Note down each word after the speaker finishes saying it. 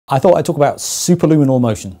I thought I'd talk about superluminal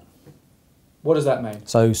motion. What does that mean?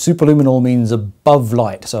 So superluminal means above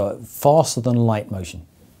light, so faster than light motion.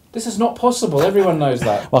 This is not possible, everyone knows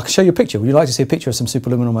that. Well, I can show you a picture. Would you like to see a picture of some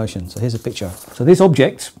superluminal motion? So here's a picture. So this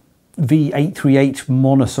object, V838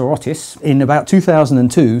 Monocerotis, in about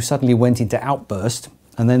 2002 suddenly went into outburst.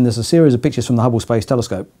 And then there's a series of pictures from the Hubble Space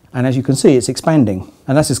Telescope. And as you can see, it's expanding.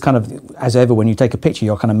 And that's just kind of, as ever, when you take a picture,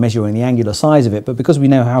 you're kind of measuring the angular size of it. But because we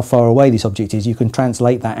know how far away this object is, you can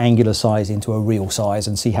translate that angular size into a real size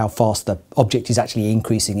and see how fast the object is actually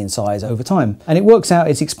increasing in size over time. And it works out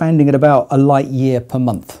it's expanding at about a light year per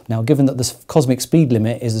month. Now, given that the cosmic speed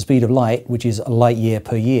limit is the speed of light, which is a light year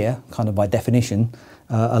per year, kind of by definition,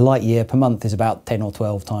 a light year per month is about 10 or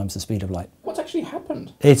 12 times the speed of light. What's actually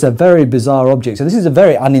happened? It's a very bizarre object. So this is a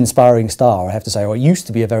very uninspiring star, I have to say, or it used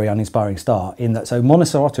to be a very uninspiring star in that. So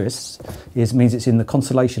Monocerotis means it's in the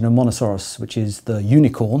constellation of Monoceros, which is the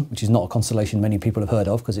unicorn, which is not a constellation many people have heard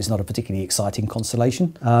of because it's not a particularly exciting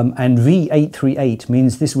constellation. And V838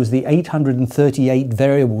 means this was the 838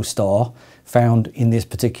 variable star found in this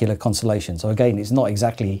particular constellation. So again, it's not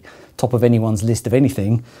exactly top of anyone's list of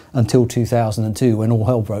anything until 2002 when all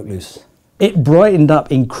hell broke loose. It brightened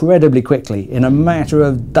up incredibly quickly. In a matter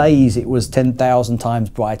of days, it was 10,000 times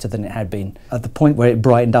brighter than it had been. At the point where it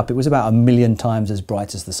brightened up, it was about 1,000,000 times as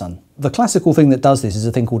bright as the sun. The classical thing that does this is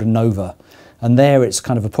a thing called a nova. And there it's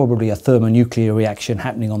kind of probably a thermonuclear reaction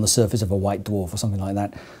happening on the surface of a white dwarf or something like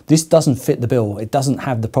that. This doesn't fit the bill. It doesn't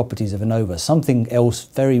have the properties of a nova. Something else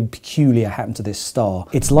very peculiar happened to this star.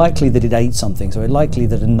 It's likely that it ate something. So it's likely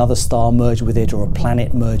that another star merged with it or a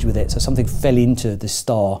planet merged with it. So something fell into this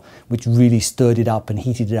star which really stirred it up and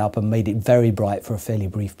heated it up and made it very bright for a fairly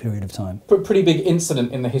brief period of time. Pretty big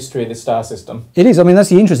incident in the history of the star system. It is. I mean, that's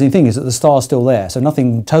the interesting thing is that the star's still there. So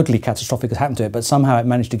nothing totally catastrophic has happened to it, but somehow it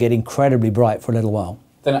managed to get incredibly bright for a little while.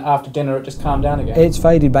 Then after dinner it just calmed down again? It's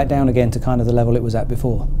faded back down again to kind of the level it was at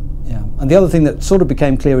before. Yeah. And the other thing that sort of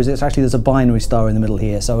became clear is there's a binary star in the middle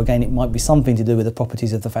here. So again, it might be something to do with the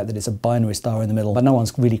properties of the fact that it's a binary star in the middle, but no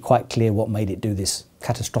one's really quite clear what made it do this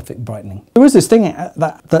catastrophic brightening. There was this thing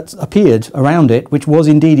that appeared around it, which was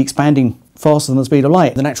indeed expanding faster than the speed of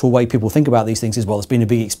light. The natural way people think about these things is, well, there's been a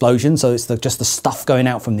big explosion, so it's just the stuff going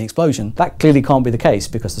out from the explosion. That clearly can't be the case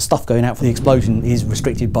because the stuff going out from the explosion is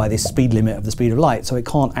restricted by this speed limit of the speed of light, so it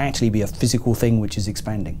can't actually be a physical thing which is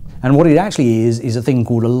expanding. And what it actually is a thing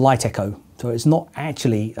called a light echo. So it's not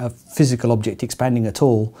actually a physical object expanding at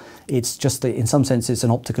all. It's just, in some sense, it's an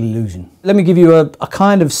optical illusion. Let me give you a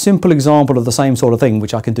kind of simple example of the same sort of thing,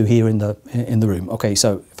 which I can do here in the room. Okay,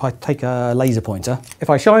 so if I take a laser pointer, if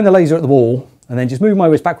I shine the laser at the wall and then just move my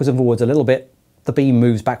wrist backwards and forwards a little bit, the beam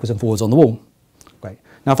moves backwards and forwards on the wall. Great.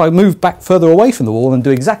 Now, if I move back further away from the wall and do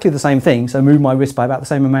exactly the same thing, so move my wrist by about the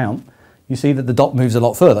same amount, you see that the dot moves a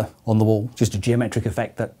lot further on the wall, just a geometric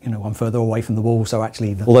effect that, you know, I'm further away from the wall, so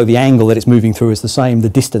actually, although the angle that it's moving through is the same, the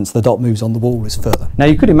distance the dot moves on the wall is further. Now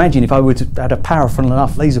you could imagine if I were to add a powerful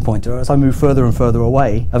enough laser pointer, as I move further and further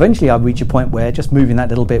away, eventually I'd reach a point where just moving that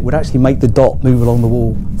little bit would actually make the dot move along the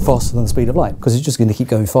wall faster than the speed of light, because it's just going to keep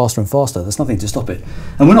going faster and faster. There's nothing to stop it.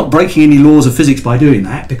 And we're not breaking any laws of physics by doing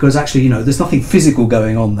that, because actually, you know, there's nothing physical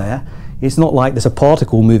going on there. It's not like there's a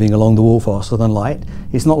particle moving along the wall faster than light.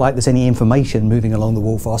 It's not like there's any information moving along the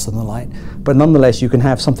wall faster than light. But nonetheless, you can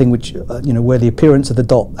have something which, you know, where the appearance of the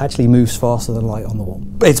dot actually moves faster than light on the wall.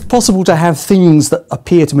 It's possible to have things that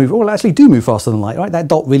appear to move, or actually do move faster than light, right? That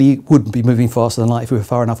dot really wouldn't be moving faster than light if we were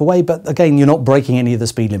far enough away. But again, you're not breaking any of the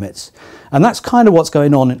speed limits. And that's kind of what's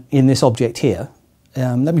going on in this object here.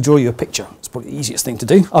 Let me draw you a picture. It's probably the easiest thing to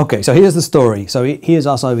do. Okay, so here's the story. So here's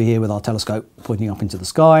us over here with our telescope pointing up into the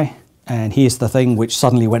sky. And here's the thing which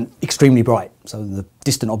suddenly went extremely bright. So the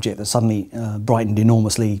distant object that suddenly brightened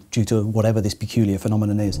enormously due to whatever this peculiar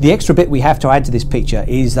phenomenon is. The extra bit we have to add to this picture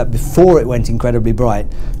is that before it went incredibly bright,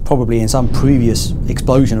 probably in some previous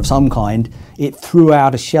explosion of some kind, it threw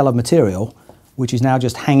out a shell of material which is now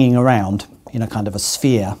just hanging around in a kind of a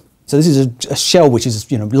sphere. So this is a shell which is,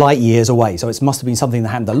 you know, light years away. So it must have been something that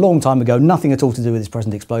happened a long time ago, nothing at all to do with this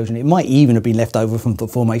present explosion. It might even have been left over from the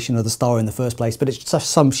formation of the star in the first place, but it's just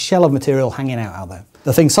some shell of material hanging out there.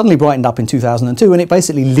 The thing suddenly brightened up in 2002 and it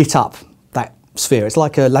basically lit up that sphere. It's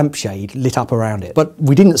like a lampshade lit up around it. But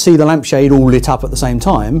we didn't see the lampshade all lit up at the same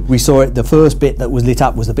time. We saw it, the first bit that was lit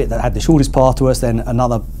up was the bit that had the shortest path to us, then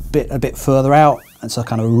another bit a bit further out, and so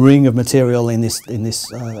kind of a ring of material in this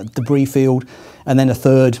debris field, and then a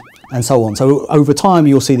third, and so on. So over time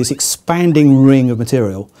you'll see this expanding ring of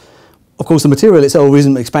material. Of course, the material itself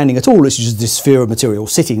isn't expanding at all, it's just this sphere of material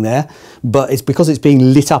sitting there, but it's because it's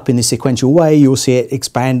being lit up in this sequential way, you'll see it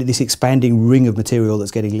expand, this expanding ring of material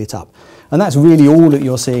that's getting lit up. And that's really all that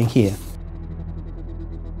you're seeing here.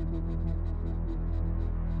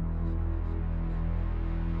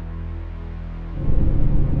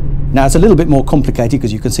 Now it's a little bit more complicated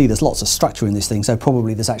because you can see there's lots of structure in this thing, so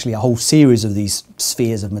probably there's actually a whole series of these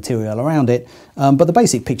spheres of material around it, but the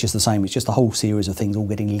basic picture's the same. It's just a whole series of things all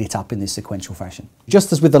getting lit up in this sequential fashion.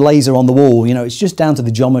 Just as with the laser on the wall, you know, it's just down to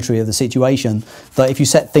the geometry of the situation that if you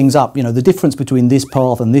set things up, you know, the difference between this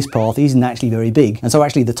path and this path isn't actually very big, and so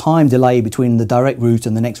actually the time delay between the direct route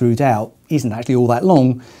and the next route out isn't actually all that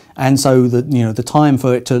long, and so the time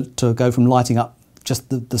for it to go from lighting up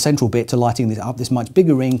just the central bit to lighting this up this much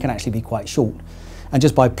bigger ring can actually be quite short. And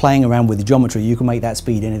just by playing around with the geometry, you can make that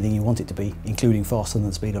speed anything you want it to be, including faster than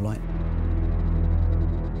the speed of light.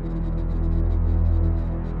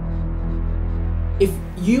 If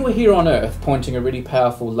you were here on Earth pointing a really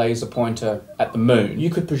powerful laser pointer at the moon,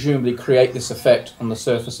 you could presumably create this effect on the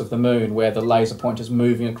surface of the moon where the laser pointer is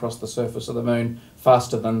moving across the surface of the moon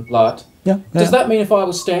faster than light. Yeah. Does that mean if I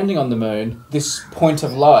was standing on the moon, this point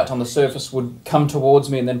of light on the surface would come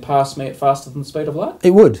towards me and then pass me at faster than the speed of light?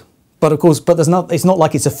 It would. But of course, it's not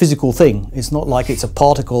like it's a physical thing. It's not like it's a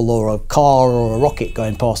particle or a car or a rocket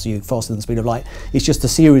going past you faster than the speed of light. It's just a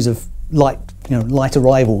series of light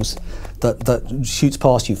arrivals that shoots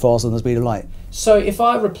past you faster than the speed of light. So if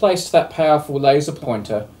I replaced that powerful laser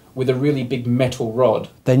pointer with a really big metal rod,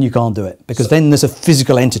 then you can't do it, because then there's a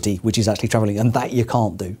physical entity which is actually travelling, and that you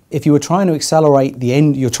can't do. If you were trying to accelerate the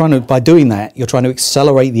end, by doing that, you're trying to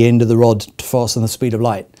accelerate the end of the rod faster than the speed of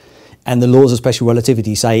light. And the laws of special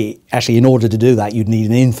relativity say, actually, in order to do that, you'd need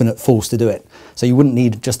an infinite force to do it. So you wouldn't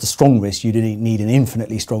need just a strong wrist, you'd need an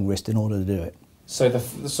infinitely strong wrist in order to do it.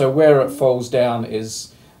 So where it falls down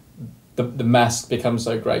is the mass becomes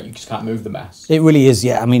so great you just can't move the mass. It really is,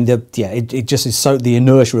 yeah. I mean, it just is so, the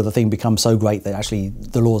inertia of the thing becomes so great that actually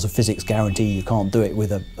the laws of physics guarantee you can't do it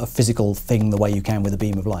with a physical thing the way you can with a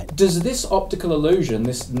beam of light. Does this optical illusion,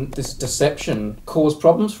 this deception, cause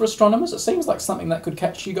problems for astronomers? It seems like something that could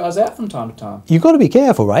catch you guys out from time to time. You've got to be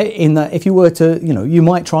careful, right? In that if you were to, you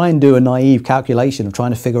might try and do a naive calculation of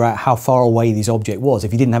trying to figure out how far away this object was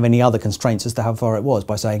if you didn't have any other constraints as to how far it was,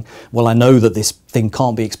 by saying, well, I know that this thing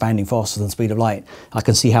can't be expanding faster than the speed of light. I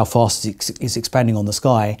can see how fast it's expanding on the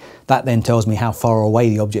sky. That then tells me how far away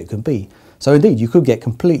the object can be. So indeed, you could get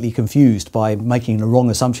completely confused by making the wrong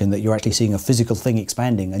assumption that you're actually seeing a physical thing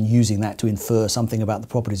expanding and using that to infer something about the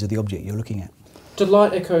properties of the object you're looking at. Do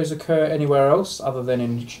light echoes occur anywhere else other than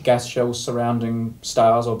in gas shells surrounding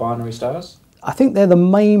stars or binary stars? I think they're the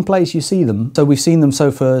main place you see them. So we've seen them,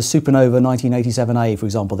 so for supernova 1987A, for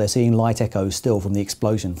example, they're seeing light echoes still from the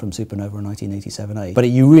explosion from supernova 1987A. But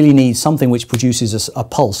you really need something which produces a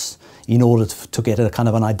pulse in order to get a kind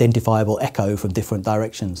of an identifiable echo from different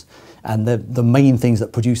directions. And the main things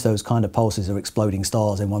that produce those kind of pulses are exploding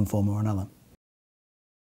stars in one form or another.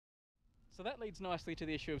 So that leads nicely to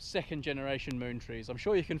the issue of second generation moon trees. I'm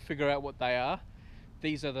sure you can figure out what they are.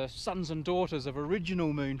 These are the sons and daughters of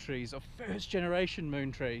original moon trees, of first generation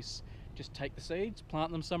moon trees. Just take the seeds,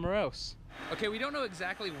 plant them somewhere else. Okay, we don't know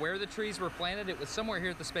exactly where the trees were planted. It was somewhere here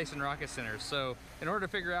at the Space and Rocket Center. So in order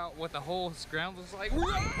to figure out what the whole ground was like,